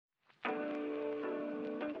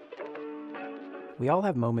We all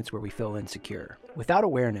have moments where we feel insecure. Without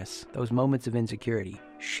awareness, those moments of insecurity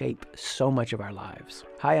shape so much of our lives.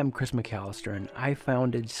 Hi, I'm Chris McAllister, and I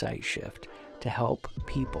founded SightShift to help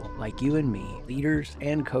people like you and me, leaders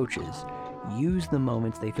and coaches, use the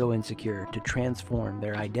moments they feel insecure to transform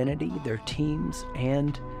their identity, their teams,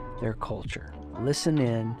 and their culture. Listen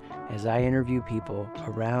in as I interview people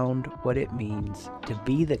around what it means to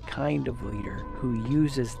be the kind of leader who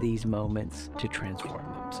uses these moments to transform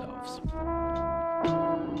themselves.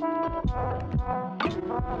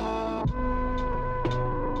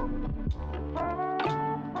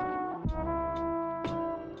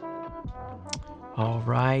 All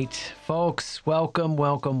right, folks, welcome.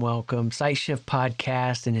 SightShift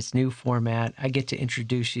Podcast in its new format. I get to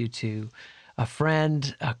introduce you to a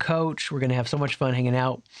friend, a coach. We're going to have so much fun hanging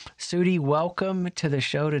out. Sudie, welcome to the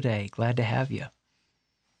show today. Glad to have you.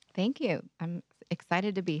 Thank you. I'm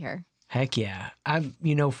excited to be here. Heck yeah.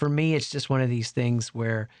 For me, it's just one of these things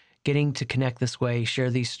where getting to connect this way,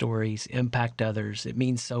 share these stories, impact others, it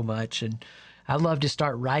means so much. And I love to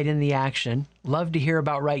start right in the action. Love to hear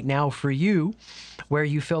about right now for you, where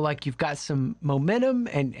you feel like you've got some momentum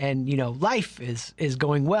and life is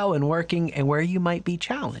going well and working, and where you might be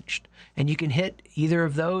challenged. And you can hit either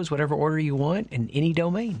of those, whatever order you want, in any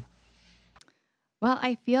domain. Well,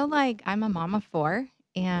 I feel like I'm a mom of four,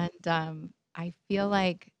 and I feel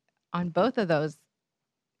like on both of those,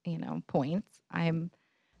 points,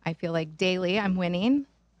 I feel like daily I'm winning,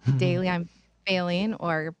 daily I'm failing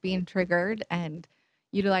or being triggered and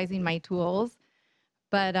utilizing my tools.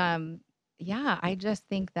 But I just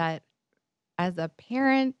think that as a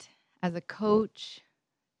parent, as a coach,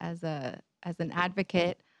 as an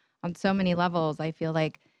advocate on so many levels, I feel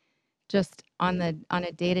like just on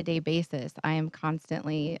a day-to-day basis, I am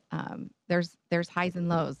constantly there's highs and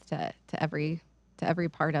lows to every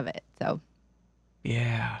part of it. So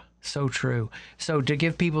Yeah, so true. So to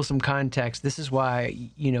give people some context, this is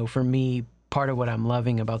why, for me, part of what I'm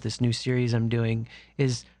loving about this new series I'm doing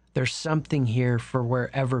is there's something here for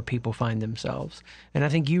wherever people find themselves. And I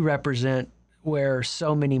think you represent where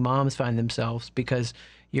so many moms find themselves, because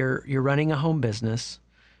you're running a home business.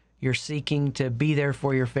 You're seeking to be there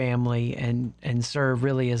for your family and serve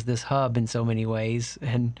really as this hub in so many ways,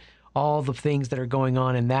 and all the things that are going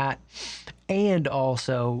on in that, and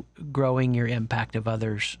also growing your impact of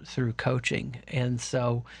others through coaching. And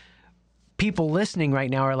so people listening right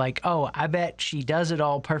now are like, oh, I bet she does it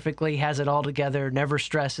all perfectly, has it all together, never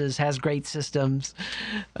stresses, has great systems.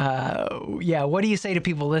 What do you say to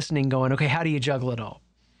people listening going, okay, how do you juggle it all?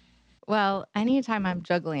 well, anytime I'm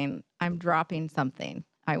juggling, I'm dropping something.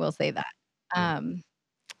 I will say that. Um,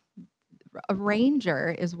 a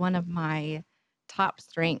ranger is one of my top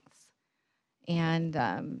strengths. And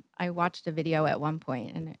I watched a video at one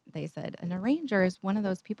point and they said an arranger is one of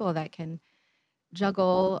those people that can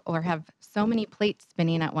juggle or have so many plates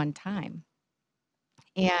spinning at one time.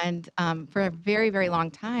 And for a very, very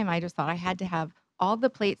long time, I just thought I had to have all the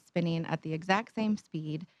plates spinning at the exact same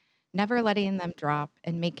speed, never letting them drop,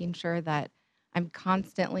 and making sure that I'm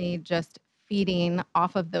constantly just feeding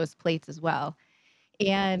off of those plates as well.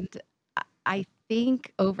 And I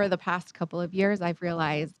think over the past couple of years, I've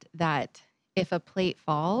realized that if a plate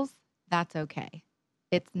falls, that's okay.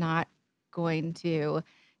 It's not going to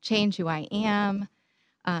change who I am.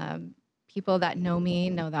 Um, People that know me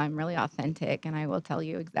know that I'm really authentic, and I will tell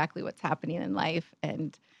you exactly what's happening in life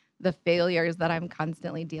and the failures that I'm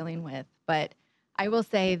constantly dealing with. But I will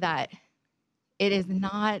say that it is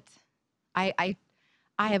not, I, I,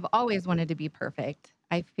 I have always wanted to be perfect.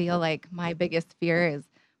 I feel like my biggest fear is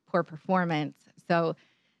poor performance. So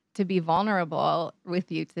to be vulnerable with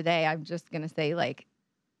you today, I'm just going to say, like,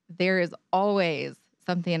 there is always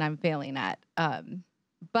something I'm failing at.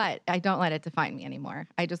 But I don't let it define me anymore.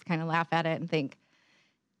 I just kind of laugh at it and think,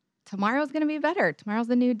 tomorrow's going to be better.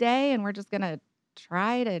 Tomorrow's a new day, and we're just going to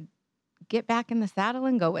try to get back in the saddle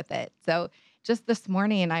and go with it. So just this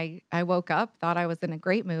morning, I woke up, thought I was in a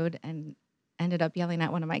great mood, and ended up yelling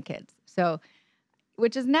at one of my kids. So,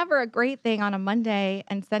 which is never a great thing on a Monday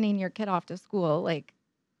and sending your kid off to school, like,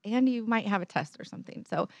 and you might have a test or something.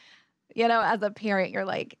 So, as a parent, you're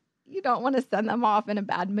like, you don't want to send them off in a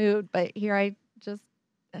bad mood, but here I just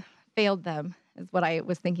failed them is what I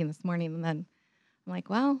was thinking this morning. And then I'm like,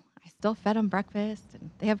 well, I still fed them breakfast and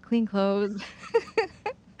they have clean clothes.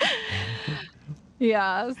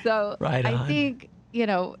 Yeah. So Right I on. think,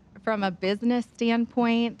 from a business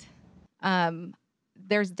standpoint,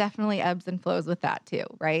 there's definitely ebbs and flows with that too,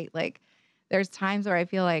 right? Like there's times where I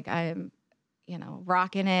feel like I'm,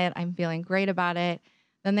 rocking it. I'm feeling great about it.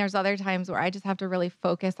 Then there's other times where I just have to really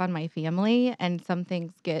focus on my family and some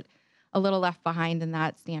things get a little left behind in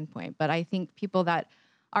that standpoint. But I think people that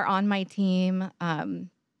are on my team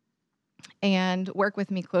and work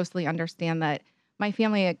with me closely understand that my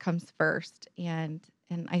family, it comes first. And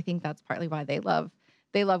I think that's partly why they love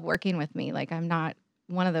working with me. Like, I'm not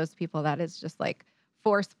one of those people that is just like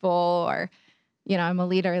forceful, or, I'm a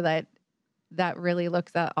leader that really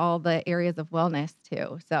looks at all the areas of wellness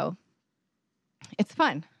too. So it's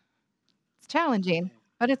fun. It's challenging,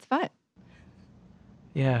 but it's fun.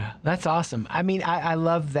 Yeah, that's awesome. I mean, I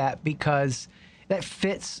love that because that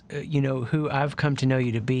fits, who I've come to know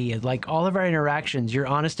you to be. Like all of our interactions, you're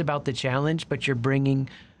honest about the challenge, but you're bringing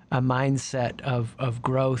a mindset of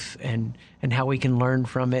growth and how we can learn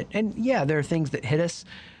from it. And yeah, there are things that hit us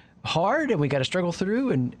hard and we got to struggle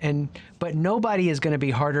through but nobody is going to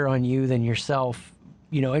be harder on you than yourself.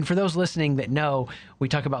 And for those listening that know, we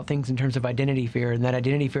talk about things in terms of identity fear, and that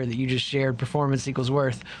identity fear that you just shared, performance equals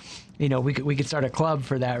worth. We could start a club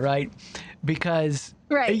for that, right? Because,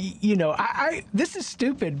 Right. I this is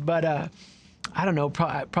stupid, but I don't know,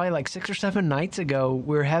 probably like 6 or 7 nights ago,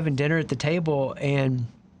 we were having dinner at the table, and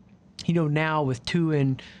now with 2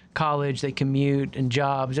 in college, they commute and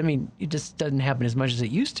jobs. I mean, it just doesn't happen as much as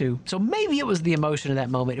it used to. So maybe it was the emotion of that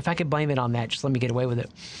moment. If I could blame it on that, just let me get away with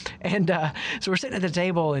it. And so we're sitting at the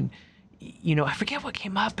table, and I forget what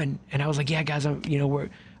came up, and I was like, yeah, guys, I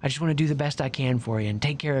just want to do the best I can for you and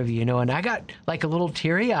take care of you, and I got like a little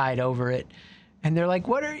teary-eyed over it. And they're like,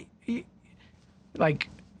 what are you, like,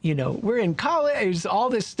 we're in college, all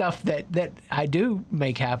this stuff that I do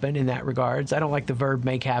make happen in that regards. I don't like the verb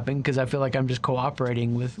make happen because I feel like I'm just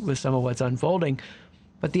cooperating with some of what's unfolding.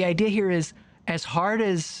 But the idea here is, as hard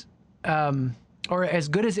as, or as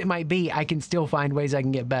good as it might be, I can still find ways I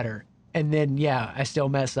can get better. And then, yeah, I still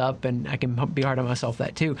mess up, and I can be hard on myself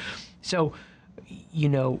that too. So,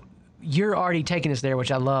 you're already taking us there,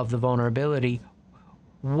 which I love, the vulnerability.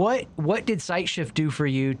 What did SightShift do for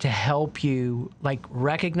you to help you like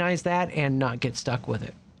recognize that and not get stuck with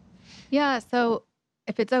it? Yeah. So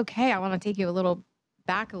if it's okay, I want to take you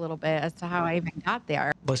back a little bit as to how I even got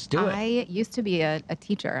there. Let's do it. I used to be a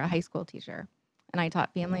teacher, a high school teacher, and I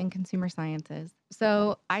taught family and consumer sciences.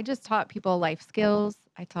 So I just taught people life skills.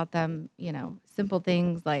 I taught them, simple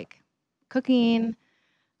things like cooking,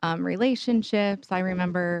 relationships. I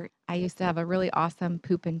remember I used to have a really awesome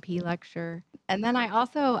poop and pee lecture. And then I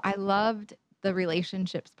loved the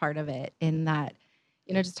relationships part of it, in that,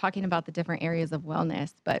 just talking about the different areas of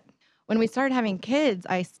wellness. But when we started having kids,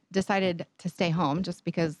 I decided to stay home, just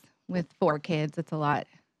because with 4 kids, it's a lot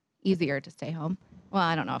easier to stay home. Well,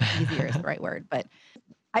 I don't know if easier is the right word, but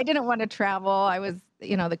I didn't want to travel. I was,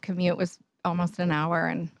 the commute was almost an hour,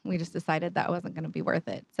 and we just decided that wasn't going to be worth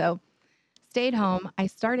it. So stayed home. I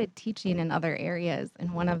started teaching in other areas.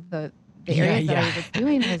 And one of the areas that I was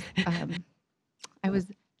doing was I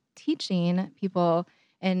was teaching people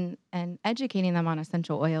and educating them on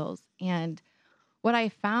essential oils. And what I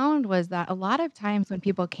found was that a lot of times when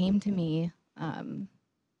people came to me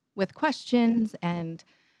with questions and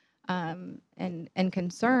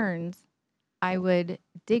concerns, I would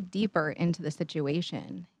dig deeper into the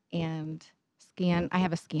situation and scan. I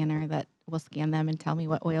have a scanner that will scan them and tell me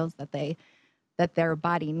what oils that their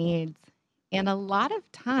body needs. And a lot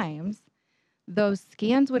of times those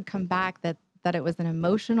scans would come back that it was an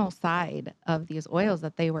emotional side of these oils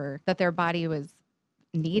that their body was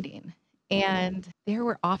needing. And there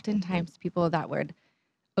were oftentimes people that would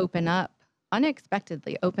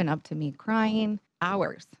unexpectedly open up to me crying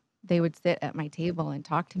hours. They would sit at my table and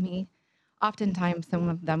talk to me. Oftentimes some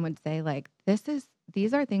of them would say, like,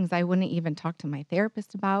 these are things I wouldn't even talk to my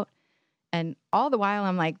therapist about. And all the while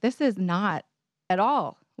I'm like, this is not at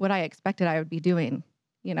all what I expected I would be doing.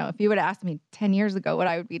 If you would have asked me 10 years ago what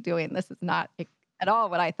I would be doing, this is not at all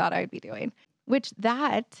what I thought I would be doing.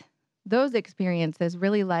 Those experiences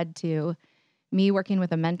really led to me working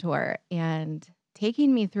with a mentor and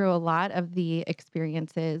taking me through a lot of the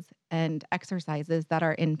experiences and exercises that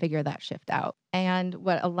are in Figure That Shift Out. And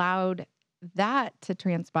what allowed that to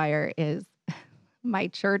transpire is my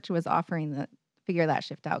church was offering the Figure That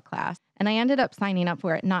Shift Out class. And I ended up signing up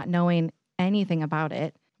for it, not knowing anything about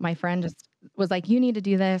it. My friend just was like, you need to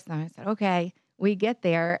do this. And I said, okay. We get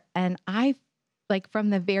there. And I, like, from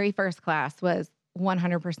the very first class was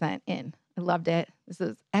 100% in. I loved it. This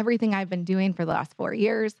is everything I've been doing for the last 4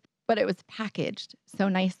 years, but it was packaged so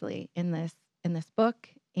nicely in this book.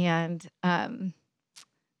 And the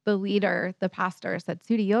leader, the pastor, said,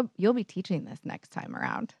 Sudie, you'll be teaching this next time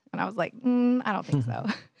around. And I was like, I don't think so.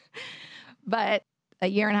 But a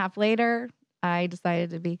year and a half later, I decided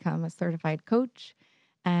to become a certified coach,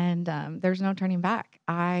 and there's no turning back.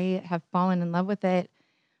 I have fallen in love with it.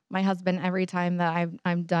 My husband, every time that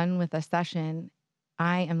I'm done with a session,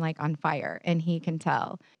 I am like on fire, and he can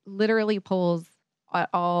tell. Literally pulls at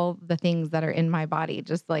all the things that are in my body,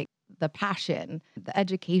 just like the passion, the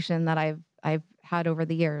education that I've had over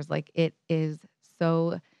the years. Like it is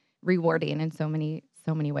so rewarding in so many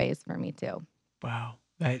ways for me too. Wow.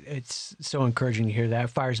 It's so encouraging to hear that. It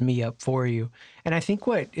fires me up for you. And I think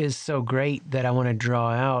what is so great that I want to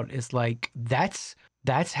draw out is like that's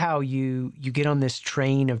how you get on this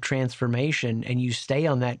train of transformation, and you stay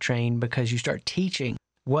on that train because you start teaching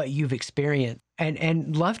what you've experienced.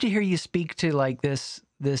 And love to hear you speak to like this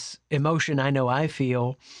emotion I know I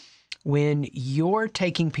feel when you're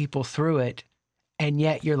taking people through it, and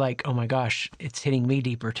yet you're like, oh my gosh, it's hitting me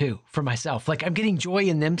deeper too for myself. Like I'm getting joy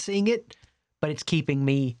in them seeing it, but it's keeping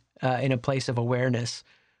me in a place of awareness.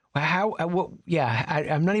 How, yeah,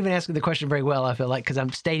 I'm not even asking the question very well, I feel like, because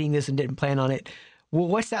I'm stating this and didn't plan on it. Well,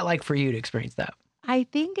 what's that like for you to experience that? I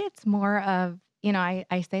think it's more of,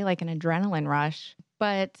 I say like an adrenaline rush,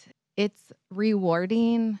 but it's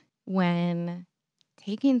rewarding when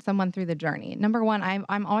taking someone through the journey. Number one,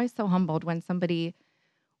 I'm always so humbled when somebody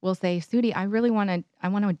will say, Sudi, I want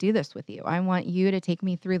to do this with you. I want you to take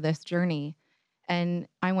me through this journey, and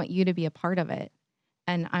I want you to be a part of it.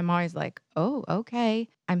 And I'm always like, oh, okay.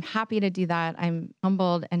 I'm happy to do that. I'm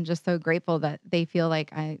humbled and just so grateful that they feel like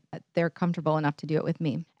that they're comfortable enough to do it with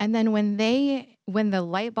me. And then when the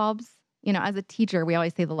light bulbs, as a teacher, we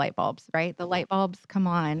always say the light bulbs, right? The light bulbs come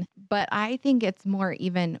on. But I think it's more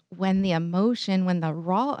even when when the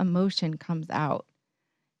raw emotion comes out,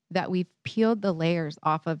 that we've peeled the layers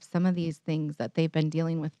off of some of these things that they've been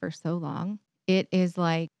dealing with for so long. It is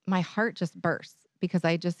like my heart just bursts because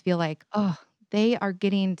I just feel like, oh, they are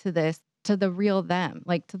getting to to the real them,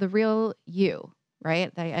 like to the real you,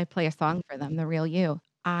 right? I play a song for them, the real you.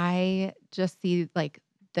 I just see like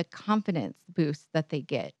the confidence boost that they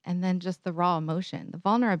get, and then just the raw emotion, the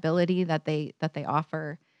vulnerability that they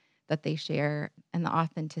offer, that they share, and the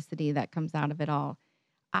authenticity that comes out of it all.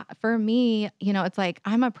 For me, it's like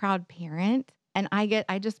I'm a proud parent, and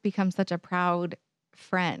I just become such a proud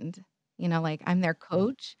friend. Like I'm their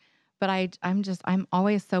coach, but I'm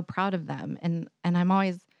always so proud of them, and I'm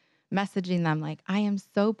always messaging them like I am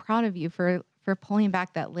so proud of you for pulling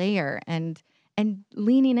back that layer and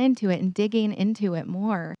leaning into it and digging into it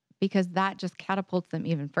more, because that just catapults them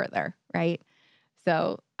even further, right?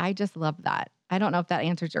 So I just love that. I don't know if that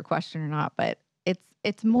answers your question or not, but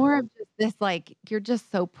it's more of just this like you're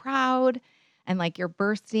just so proud, and like you're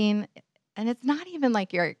bursting, and it's not even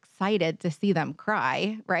like you're excited to see them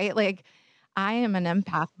cry, right? Like I am an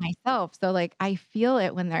empath myself, so like I feel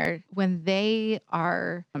it when they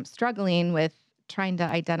are struggling with trying to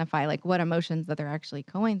identify like what emotions that they're actually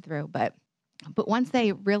going through, but once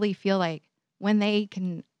they really feel like when they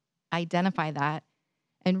can identify that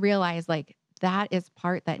and realize like that is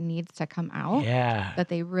part that needs to come out, Yeah. that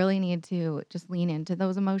they really need to just lean into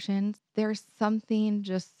those emotions. There's something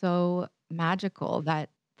just so magical that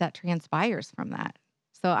transpires from that.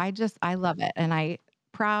 So I love it. And I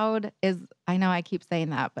know I keep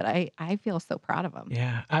saying that, but I feel so proud of them.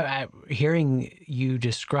 Yeah. Hearing you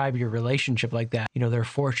describe your relationship like that, they're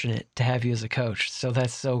fortunate to have you as a coach. So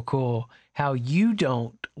that's so cool how you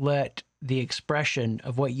don't let the expression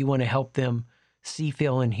of what you want to help them see,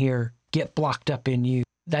 feel, and hear get blocked up in you.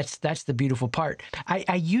 That's the beautiful part.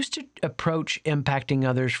 I used to approach impacting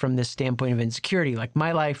others from this standpoint of insecurity. Like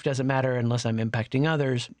my life doesn't matter unless I'm impacting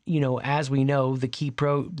others. As we know, the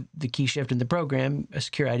key shift in the program, a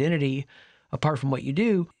secure identity, apart from what you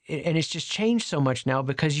do. And it's just changed so much now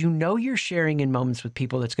because you're sharing in moments with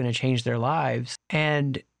people that's going to change their lives.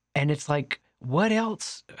 And it's like, what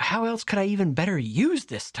else? How else could I even better use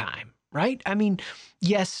this time? Right? I mean,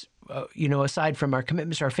 yes, aside from our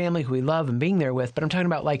commitments to our family who we love and being there with, but I'm talking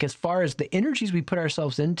about like as far as the energies we put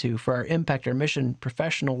ourselves into for our impact, our mission,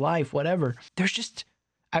 professional life, whatever, there's just,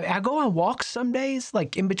 I go on walks some days,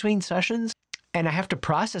 like in between sessions, and I have to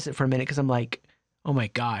process it for a minute because I'm like, oh my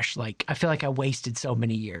gosh, like I feel like I wasted so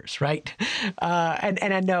many years, right? And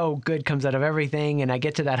I know good comes out of everything, and I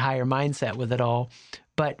get to that higher mindset with it all,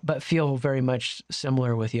 but feel very much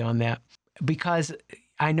similar with you on that because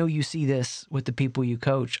I know you see this with the people you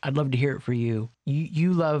coach. I'd love to hear it for you.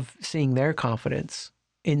 You love seeing their confidence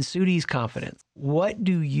in Sudi's confidence. What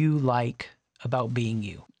do you like about being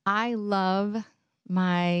you? I love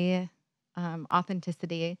my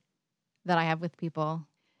authenticity that I have with people.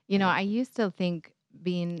 I used to think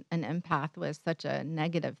being an empath was such a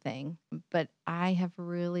negative thing, but I have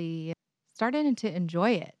really started to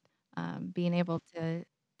enjoy it, being able to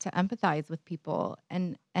empathize with people,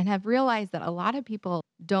 and have realized that a lot of people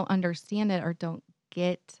don't understand it or don't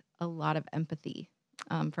get a lot of empathy.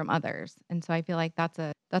 from others. And so I feel like that's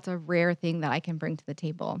a rare thing that I can bring to the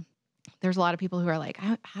table. There's a lot of people who are like,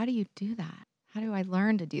 how do you do that? How do I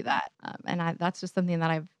learn to do that? That's just something that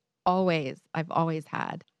I've always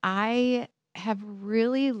had. I have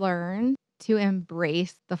really learned to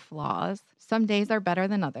embrace the flaws. Some days are better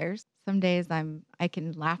than others. Some days I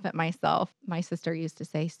can laugh at myself. My sister used to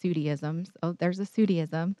say Sudieisms. Oh, there's a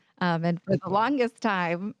Sudieism. And for the longest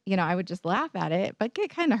time, I would just laugh at it, but get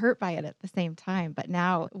kind of hurt by it at the same time. But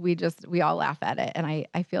now we all laugh at it. And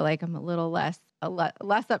I feel like I'm a little less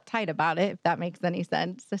uptight about it, if that makes any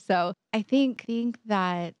sense. So I think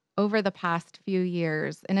that over the past few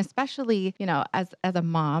years, and especially, as a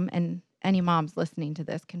mom, and any moms listening to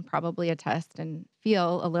this can probably attest and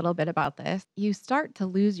feel a little bit about this, you start to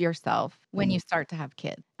lose yourself when you start to have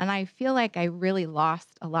kids. And I feel like I really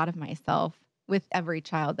lost a lot of myself with every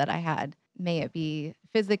child that I had, may it be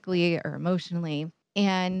physically or emotionally.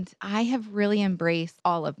 And I have really embraced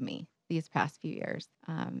all of me these past few years.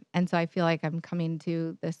 And so I feel like I'm coming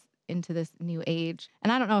into this new age.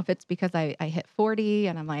 And I don't know if it's because I hit 40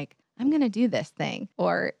 and I'm like, I'm going to do this thing,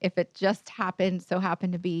 or if it just happened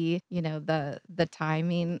to be, the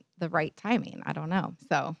timing, the right timing. I don't know.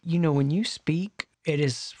 So, When you speak, it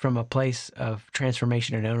is from a place of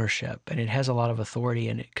transformation and ownership, and it has a lot of authority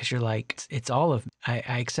in it because you're like, it's all of me.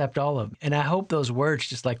 I accept all of me. And I hope those words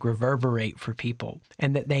just like reverberate for people,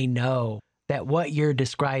 and that they know that what you're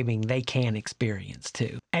describing, they can experience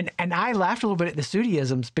too. And I laughed a little bit at the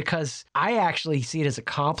Sudieisms because I actually see it as a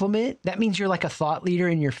compliment. That means you're like a thought leader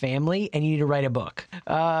in your family and you need to write a book.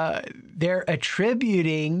 They're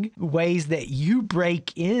attributing ways that you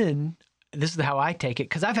break in. This is how I take it,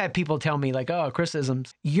 because I've had people tell me like, oh,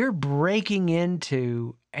 Chrisisms, you're breaking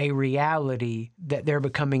into a reality that they're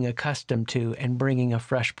becoming accustomed to and bringing a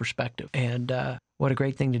fresh perspective. And what a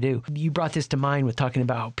great thing to do. You brought this to mind with talking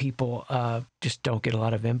about how people just don't get a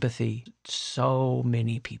lot of empathy. So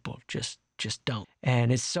many people just don't.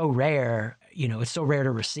 And it's so rare, it's so rare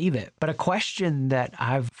to receive it. But a question that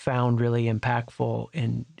I've found really impactful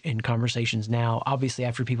in conversations now, obviously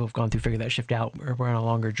after people have gone through Figure That Shift Out, or we're on a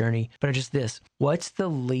longer journey, but just this: what's the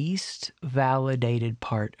least validated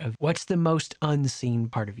part of, what's the most unseen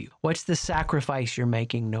part of you? What's the sacrifice you're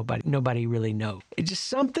making nobody really knows? It's just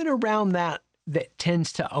something around that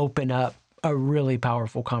tends to open up a really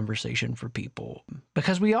powerful conversation for people,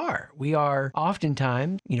 because we are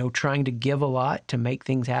oftentimes, trying to give a lot to make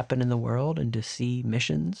things happen in the world and to see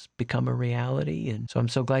missions become a reality. And so I'm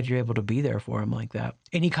so glad you're able to be there for them like that.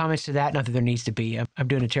 Any comments to that? Not that there needs to be. I'm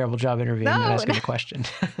doing a terrible job interviewing, not asking a question.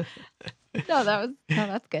 No,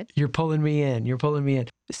 that's good. You're pulling me in.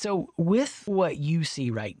 So with what you see,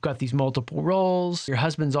 right? Got these multiple roles. Your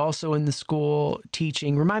husband's also in the school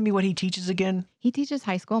teaching. Remind me what he teaches again. He teaches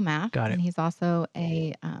high school math. Got it. And he's also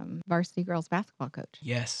a varsity girls basketball coach.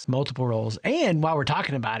 Yes, multiple roles. And while we're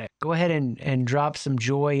talking about it, go ahead and drop some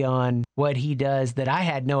joy on what he does that I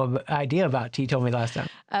had no idea about. He told me last time.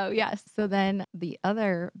 Oh, yes. So then the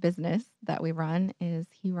other business that we run is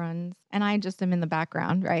he runs, and I just am in the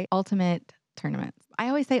background, right? Ultimate tournaments. I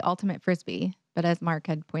always say ultimate frisbee, but as Mark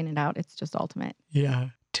had pointed out, it's just ultimate. Yeah.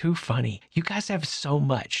 Too funny. You guys have so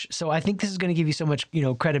much. So I think this is going to give you so much,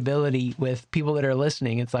 credibility with people that are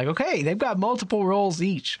listening. It's like, okay, they've got multiple roles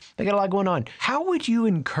each. They got a lot going on. How would you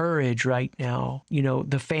encourage right now,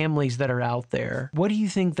 the families that are out there? What do you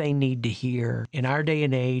think they need to hear in our day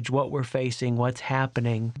and age, what we're facing, what's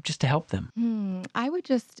happening, just to help them? I would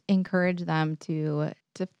just encourage them to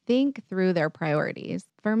think through their priorities.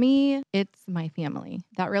 For me, it's my family.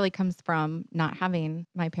 That really comes from not having,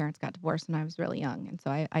 my parents got divorced when I was really young. And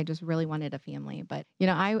so I just really wanted a family. But,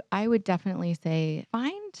 I would definitely say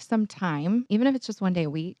find some time, even if it's just one day a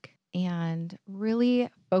week, and really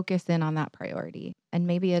focus in on that priority. And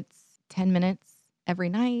maybe it's 10 minutes every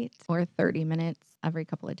night or 30 minutes every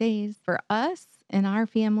couple of days. For us in our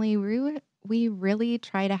family, we really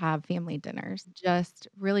try to have family dinners, just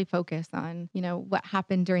really focus on, what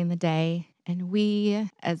happened during the day. And we,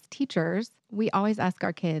 as teachers, we always ask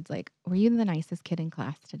our kids, like, were you the nicest kid in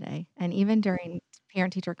class today? And even during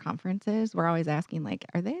parent-teacher conferences, we're always asking, like,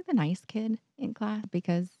 are they the nice kid in class?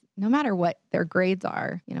 Because no matter what their grades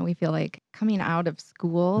are, we feel like coming out of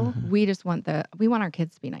school, we want our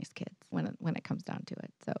kids to be nice kids when it comes down to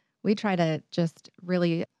it. So we try to just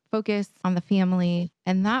really focus on the family.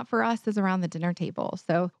 And that for us is around the dinner table.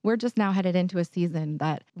 So we're just now headed into a season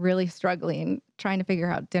that really struggling, trying to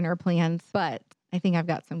figure out dinner plans. But I think I've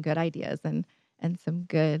got some good ideas. And and some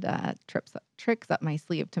good tricks up my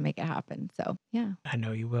sleeve to make it happen. So yeah. I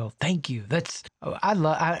know you will. Thank you.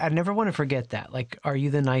 I never want to forget that. Like, are you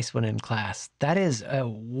the nice one in class? That is a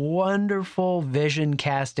wonderful vision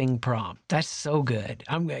casting prompt. That's so good.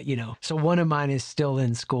 So one of mine is still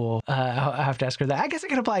in school. I have to ask her that. I guess I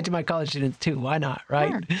can apply it to my college students too. Why not?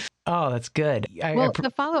 Right? Sure. Oh, that's good.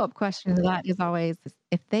 The follow-up question to that is always,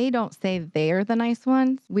 if they don't say they're the nice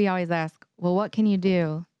ones, we always ask, well, what can you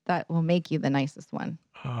do that will make you the nicest one?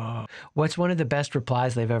 What's one of the best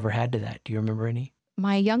replies they've ever had to that? Do you remember any?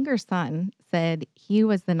 My younger son said he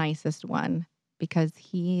was the nicest one because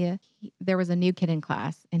there was a new kid in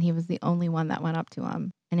class and he was the only one that went up to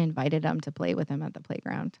him and invited him to play with him at the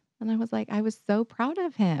playground. And I was like, I was so proud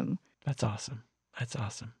of him. That's awesome. That's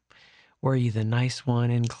awesome. Were you the nice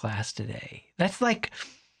one in class today? That's like,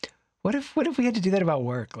 what if we had to do that about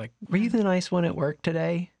work? Like, were you the nice one at work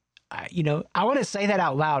today? I want to say that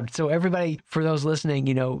out loud. So everybody, for those listening,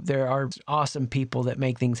 there are awesome people that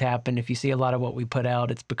make things happen. If you see a lot of what we put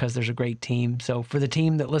out, it's because there's a great team. So for the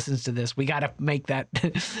team that listens to this, we got to make that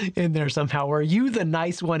in there somehow. Were you the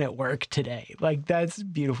nice one at work today? Like, that's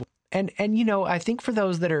beautiful. And I think for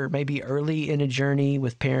those that are maybe early in a journey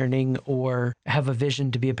with parenting or have a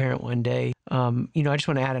vision to be a parent one day, I just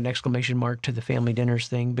want to add an exclamation mark to the family dinners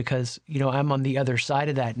thing because, I'm on the other side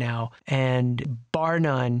of that now. And bar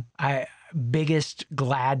none, biggest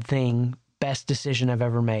glad thing, best decision I've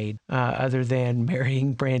ever made, other than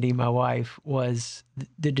marrying Brandy, my wife, was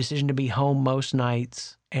the decision to be home most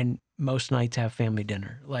nights and most nights have family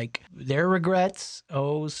dinner. Like, their regrets,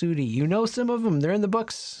 oh, Sudi, some of them, they're in the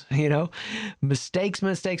books, mistakes,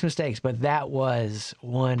 but that was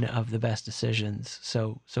one of the best decisions.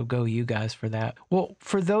 So go you guys for that. Well,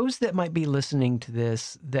 for those that might be listening to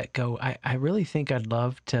this that go, I really think I'd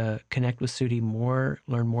love to connect with Sudi more,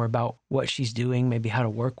 learn more about what she's doing, maybe how to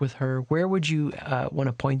work with her. Where would you want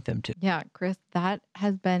to point them to? Yeah, Chris, that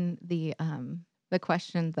has been the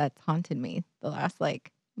question that's haunted me the last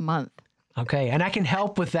month. Okay. And I can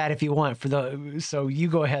help with that if you want so you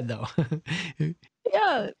go ahead though.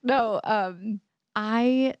 Yeah, no.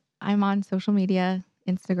 I'm on social media,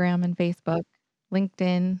 Instagram and Facebook,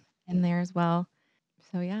 LinkedIn in there as well.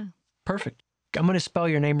 So yeah. Perfect. I'm going to spell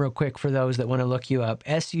your name real quick for those that want to look you up.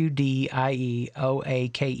 SUDIEOAKES.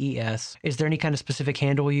 Is there any kind of specific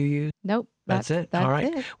handle you use? Nope. That's it. All right.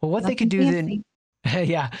 It. Well, what Nothing they could do fancy. then,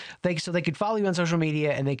 yeah, they could follow you on social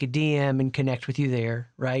media and they could DM and connect with you there,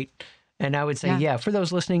 right? And I would say, yeah, for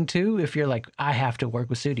those listening too, if you're like, I have to work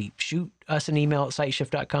with Sudi, shoot us an email at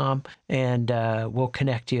siteshift.com and we'll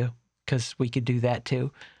connect you because we could do that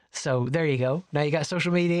too. So there you go. Now you got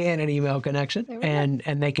social media and an email connection, and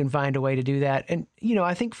they can find a way to do that. And,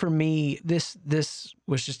 I think for me, this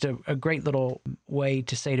was just a great little way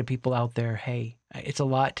to say to people out there, hey, it's a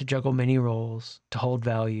lot to juggle many roles, to hold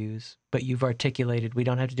values, but you've articulated we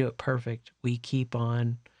don't have to do it perfect. We keep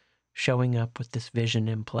on showing up with this vision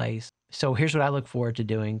in place. So here's what I look forward to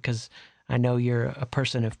doing, because I know you're a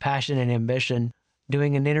person of passion and ambition,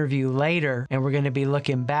 doing an interview later, and we're going to be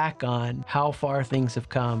looking back on how far things have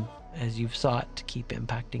come as you've sought to keep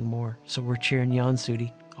impacting more. So we're cheering you on,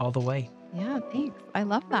 Sudi, all the way. Yeah, thanks. I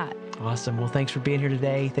love that. Awesome. Well, thanks for being here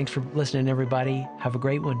today. Thanks for listening, everybody. Have a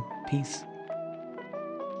great one. Peace.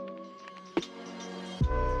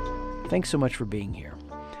 Thanks so much for being here.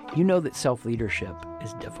 You know that self-leadership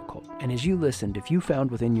is difficult. And as you listened, if you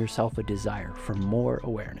found within yourself a desire for more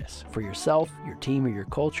awareness for yourself, your team, or your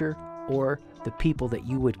culture, or the people that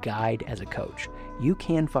you would guide as a coach, you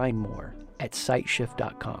can find more at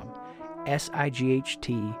siteshift.com,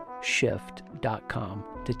 SIGHT shift.com,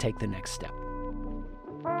 to take the next step.